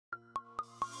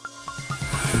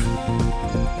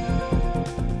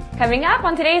Coming up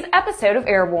on today's episode of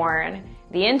Airborne,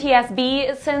 the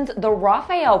NTSB sends the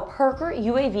Raphael Pirker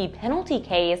UAV penalty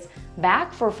case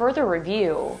back for further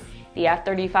review. The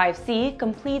F-35C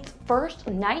completes first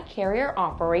night carrier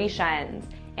operations,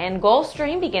 and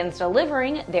Gulfstream begins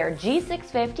delivering their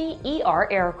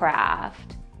G650ER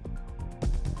aircraft.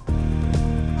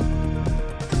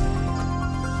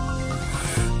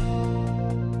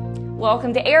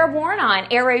 Welcome to Airborne on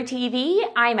Aero-TV.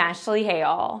 I'm Ashley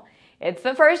Hale. It's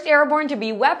the first Airborne to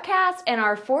be webcast in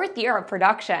our 4th year of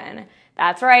production.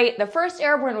 That's right, the first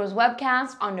Airborne was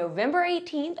webcast on November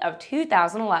 18th of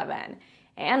 2011,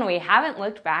 and we haven't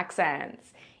looked back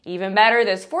since. Even better,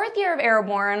 this 4th year of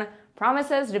Airborne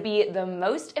promises to be the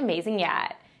most amazing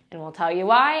yet, and we'll tell you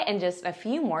why in just a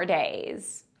few more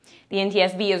days. The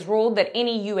NTSB has ruled that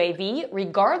any UAV,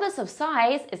 regardless of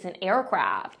size, is an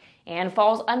aircraft and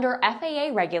falls under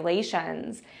FAA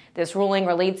regulations. This ruling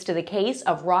relates to the case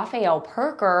of Raphael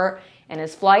Pirker and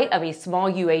his flight of a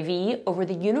small UAV over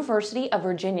the University of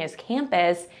Virginia's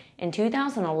campus in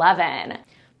 2011.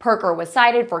 Pirker was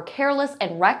cited for careless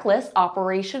and reckless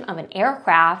operation of an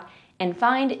aircraft and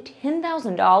fined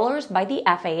 $10,000 by the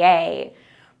FAA.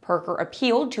 Pirker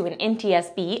appealed to an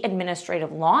NTSB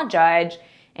administrative law judge,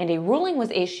 and a ruling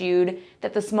was issued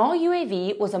that the small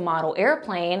UAV was a model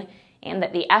airplane and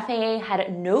that the FAA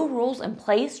had no rules in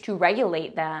place to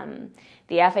regulate them.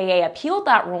 The FAA appealed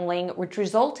that ruling, which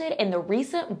resulted in the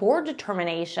recent board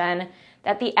determination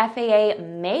that the FAA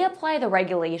may apply the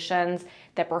regulations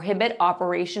that prohibit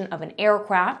operation of an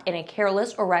aircraft in a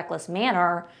careless or reckless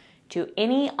manner to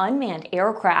any unmanned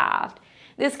aircraft.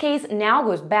 This case now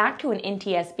goes back to an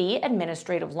NTSB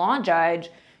administrative law judge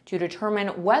to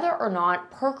determine whether or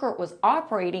not Pirker was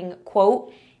operating,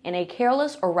 quote, in a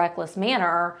careless or reckless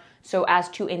manner so as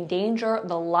to endanger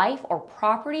the life or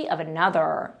property of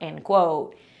another, end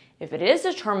quote. If it is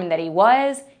determined that he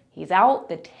was, he's out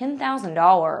the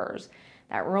 $10,000.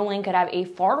 That ruling could have a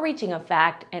far-reaching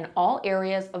effect in all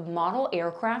areas of model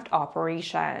aircraft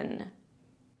operation.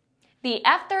 The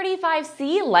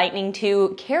F-35C Lightning II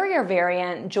carrier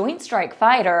variant Joint Strike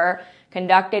Fighter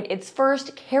conducted its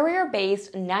first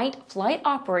carrier-based night flight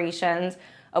operations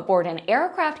aboard an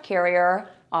aircraft carrier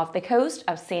off the coast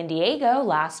of San Diego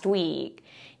last week.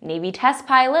 Navy test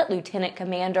pilot Lieutenant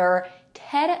Commander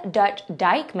Ted Dutch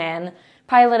Dykeman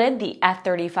piloted the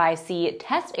F-35C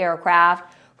test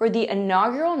aircraft for the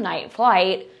inaugural night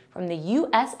flight from the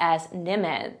USS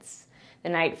Nimitz. The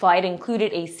night flight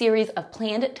included a series of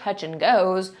planned touch and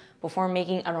goes before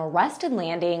making an arrested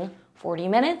landing 40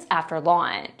 minutes after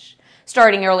launch.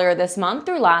 Starting earlier this month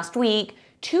through last week,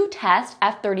 2 test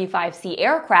F-35C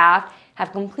aircraft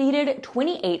have completed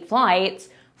 28 flights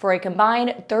for a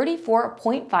combined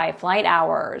 34.5 flight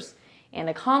hours and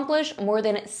accomplished more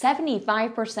than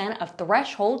 75% of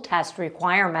threshold test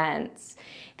requirements.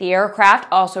 The aircraft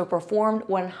also performed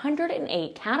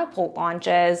 108 catapult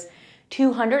launches,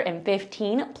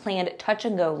 215 planned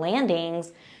touch-and-go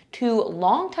landings, 2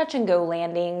 long touch-and-go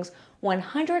landings,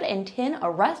 110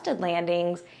 arrested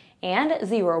landings, and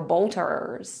 0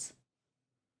 bolters.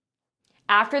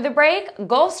 After the break,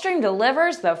 Gulfstream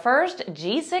delivers the first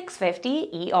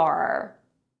G650ER.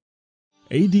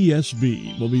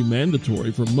 ADS-B will be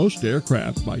mandatory for most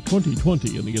aircraft by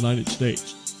 2020 in the United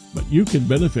States, but you can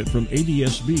benefit from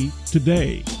ADS-B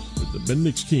today with the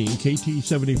Bendix King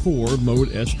KT-74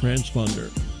 Mode S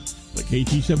transponder. The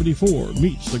KT-74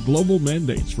 meets the global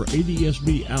mandates for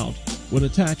ADS-B out when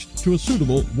attached to a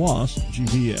suitable WAAS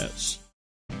GPS.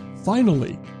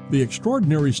 Finally, the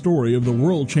extraordinary story of the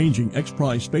world-changing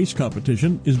X-Prize space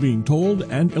competition is being told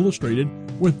and illustrated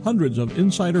with hundreds of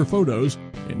insider photos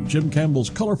in Jim Campbell's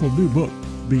colorful new book,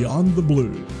 Beyond the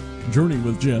Blue. Journey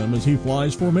with Jim as he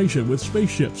flies formation with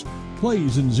spaceships,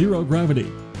 plays in zero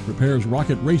gravity, prepares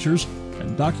rocket racers,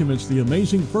 and documents the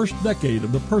amazing first decade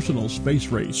of the personal space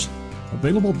race.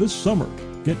 Available this summer.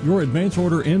 Get your advance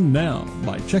order in now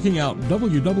by checking out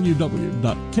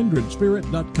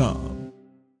www.kindredspirit.com.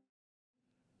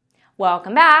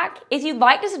 Welcome back. If you'd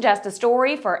like to suggest a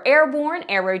story for Airborne,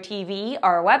 Aero-TV,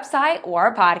 our website, or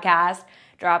our podcast,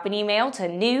 drop an email to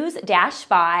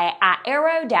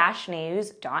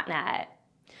news-spy@aero-news.net.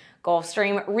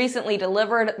 Gulfstream recently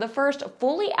delivered the first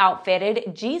fully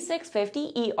outfitted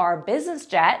G650ER business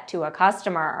jet to a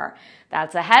customer.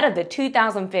 That's ahead of the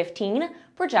 2015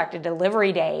 projected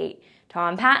delivery date.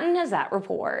 Tom Patton has that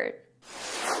report.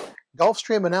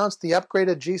 Gulfstream announced the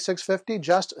upgraded G650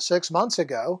 just 6 months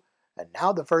ago, and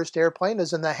now the first airplane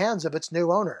is in the hands of its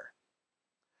new owner.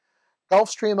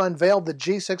 Gulfstream unveiled the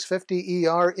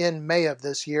G650ER in May of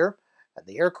this year, and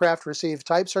the aircraft received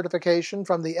type certification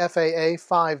from the FAA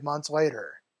 5 months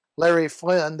later. Larry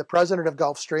Flynn, the president of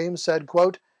Gulfstream, said,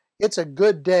 quote, "It's a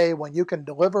good day when you can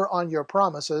deliver on your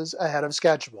promises ahead of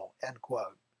schedule," end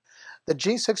quote. The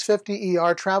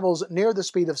G650ER travels near the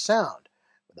speed of sound,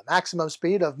 with a maximum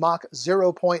speed of Mach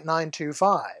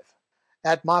 0.925.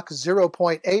 At Mach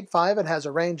 0.85, it has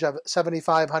a range of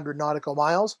 7,500 nautical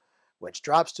miles, which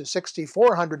drops to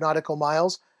 6,400 nautical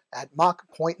miles at Mach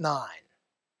 0.9.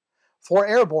 For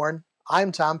Airborne,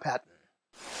 I'm Tom Patton.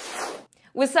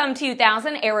 With some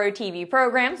 2,000 Aero-TV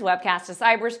programs webcast to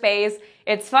cyberspace,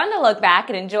 it's fun to look back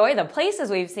and enjoy the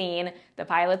places we've seen, the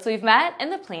pilots we've met,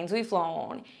 and the planes we've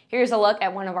flown. Here's a look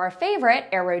at one of our favorite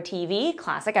Aero-TV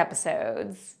classic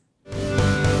episodes.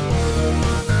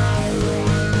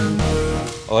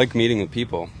 I like meeting the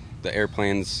people. The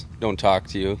airplanes don't talk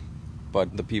to you,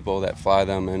 but the people that fly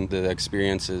them and the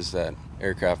experiences that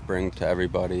aircraft bring to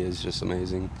everybody is just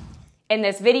amazing. In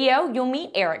this video, you'll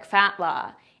meet Eric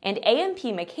Fatla, an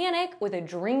A&P mechanic with a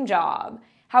dream job.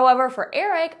 However, for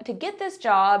Eric, to get this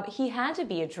job, he had to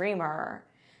be a dreamer.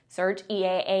 Search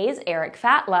EAA's Eric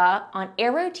Fatla on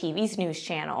Aero-TV's news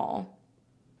channel.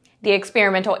 The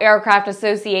Experimental Aircraft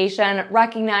Association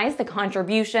recognized the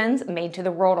contributions made to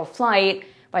the world of flight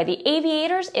by the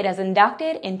aviators it has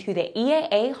inducted into the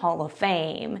EAA Hall of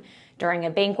Fame during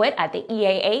a banquet at the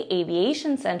EAA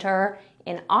Aviation Center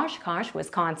in Oshkosh,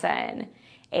 Wisconsin.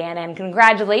 A&N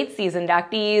congratulates these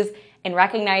inductees and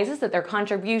recognizes that their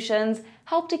contributions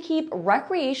help to keep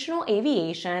recreational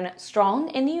aviation strong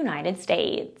in the United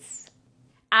States.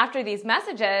 After these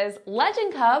messages,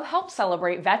 Legend Cub helped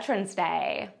celebrate Veterans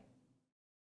Day.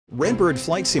 Redbird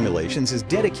Flight Simulations is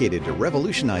dedicated to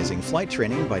revolutionizing flight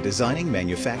training by designing,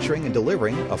 manufacturing, and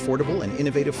delivering affordable and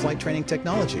innovative flight training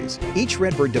technologies. Each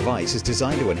Redbird device is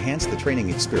designed to enhance the training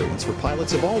experience for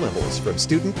pilots of all levels, from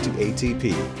student to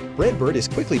ATP. Redbird is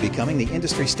quickly becoming the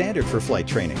industry standard for flight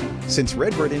training. Since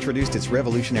Redbird introduced its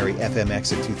revolutionary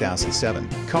FMX in 2007,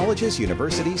 colleges,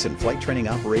 universities, and flight training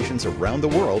operations around the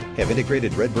world have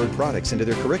integrated Redbird products into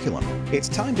their curriculum. It's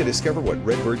time to discover what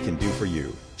Redbird can do for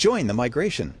you. Join the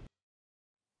migration.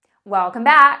 Welcome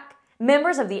back!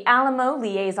 Members of the Alamo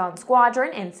Liaison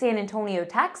Squadron in San Antonio,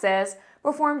 Texas,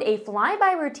 performed a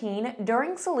flyby routine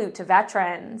during Salute to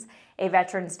Veterans, a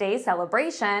Veterans Day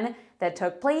celebration that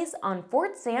took place on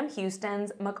Fort Sam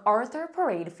Houston's MacArthur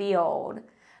Parade Field.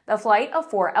 The flight of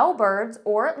 4 L-birds,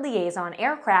 or liaison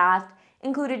aircraft,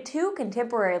 included 2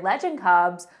 contemporary Legend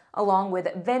Cubs, along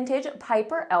with vintage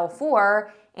Piper L4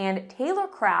 and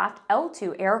Taylor-Craft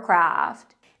L2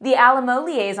 aircraft. The Alamo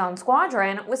Liaison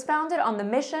Squadron was founded on the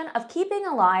mission of keeping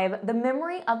alive the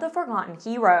memory of the forgotten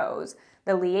heroes,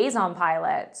 the liaison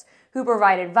pilots, who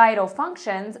provided vital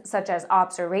functions such as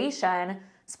observation,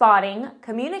 spotting,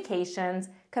 communications,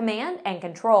 command and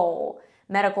control,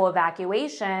 medical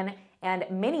evacuation, and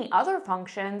many other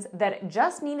functions that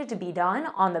just needed to be done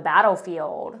on the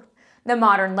battlefield. The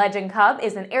modern Legend Cub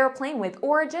is an airplane with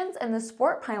origins in the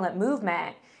sport pilot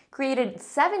movement, created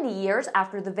 70 years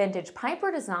after the vintage Piper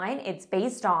design it's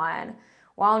based on.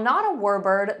 While not a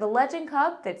warbird, the Legend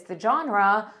Cub fits the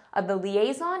genre of the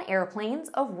liaison airplanes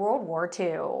of World War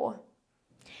II.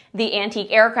 The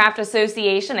Antique Aircraft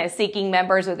Association is seeking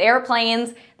members with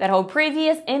airplanes that hold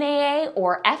previous NAA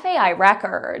or FAA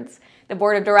records. The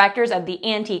board of directors of the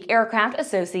Antique Aircraft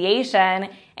Association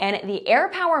and the Air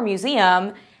Power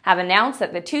Museum have announced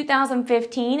that the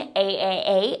 2015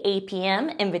 AAA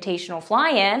APM Invitational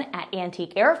Fly-In at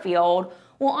Antique Airfield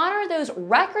will honor those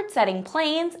record-setting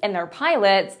planes and their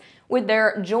pilots with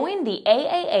their Join the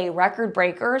AAA Record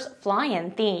Breakers fly-in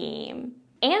theme.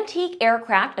 Antique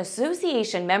Aircraft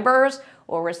Association members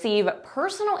will receive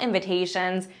personal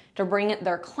invitations to bring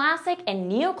their classic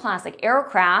and neoclassic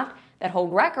aircraft that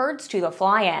hold records to the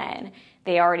fly-in.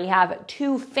 They already have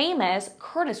 2 famous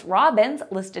Curtiss Robins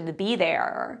listed to be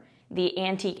there. The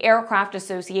Antique Aircraft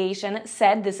Association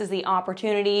said this is the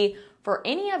opportunity for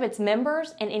any of its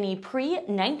members and any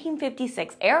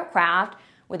pre-1956 aircraft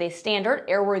with a standard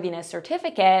airworthiness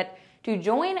certificate to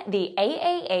join the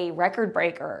AAA Record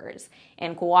Breakers.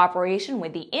 In cooperation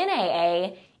with the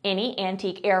NAA, any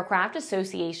Antique Aircraft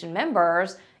Association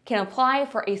members can apply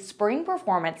for a spring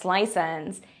performance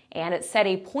license, and it set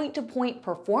a point-to-point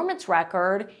performance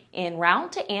record en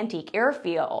route to Antique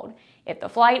Airfield if the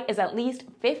flight is at least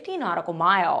 50 nautical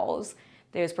miles.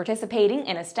 Those participating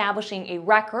in establishing a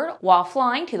record while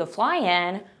flying to the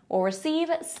fly-in will receive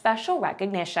special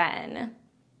recognition.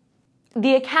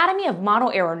 The Academy of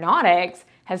Model Aeronautics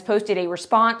has posted a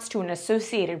response to an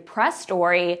Associated Press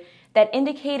story that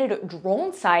indicated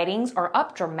drone sightings are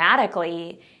up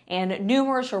dramatically, and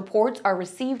numerous reports are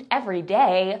received every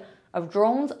day of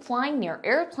drones flying near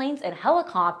airplanes and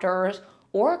helicopters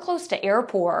or close to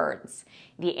airports.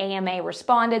 The AMA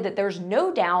responded that there's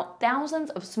no doubt thousands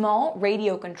of small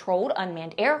radio-controlled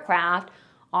unmanned aircraft,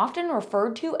 often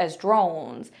referred to as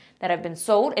drones, that have been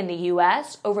sold in the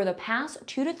U.S. over the past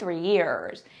 2 to 3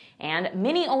 years, and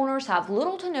many owners have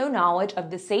little to no knowledge of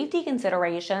the safety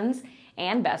considerations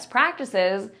and best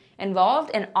practices involved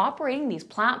in operating these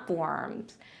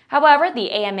platforms. However,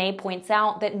 the AMA points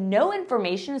out that no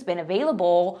information has been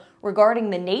available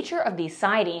regarding the nature of these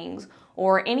sightings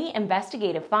or any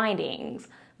investigative findings,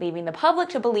 leaving the public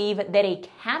to believe that a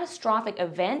catastrophic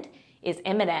event is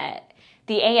imminent.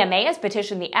 The AMA has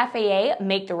petitioned the FAA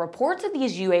make the reports of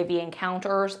these UAV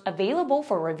encounters available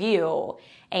for review.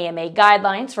 AMA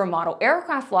guidelines for model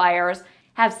aircraft flyers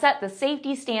have set the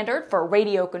safety standard for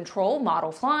radio control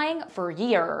model flying for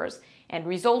years and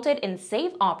resulted in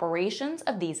safe operations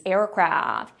of these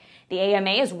aircraft. The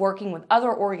AMA is working with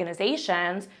other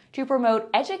organizations to promote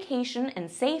education and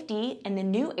safety in the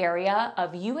new area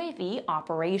of UAV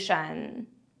operation.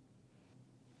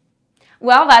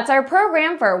 Well, that's our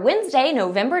program for Wednesday,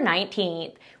 November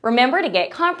 19th. Remember to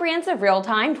get comprehensive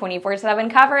real-time 24/7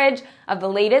 coverage of the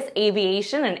latest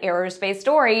aviation and aerospace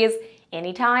stories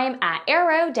anytime at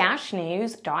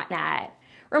aero-news.net.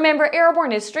 Remember,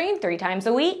 Airborne is streamed 3 times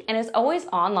a week and is always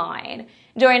online.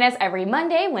 Join us every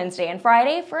Monday, Wednesday, and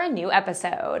Friday for a new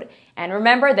episode. And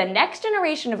remember, the next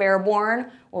generation of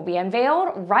Airborne will be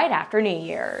unveiled right after New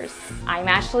Year's. I'm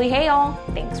Ashley Hale.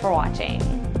 Thanks for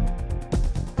watching.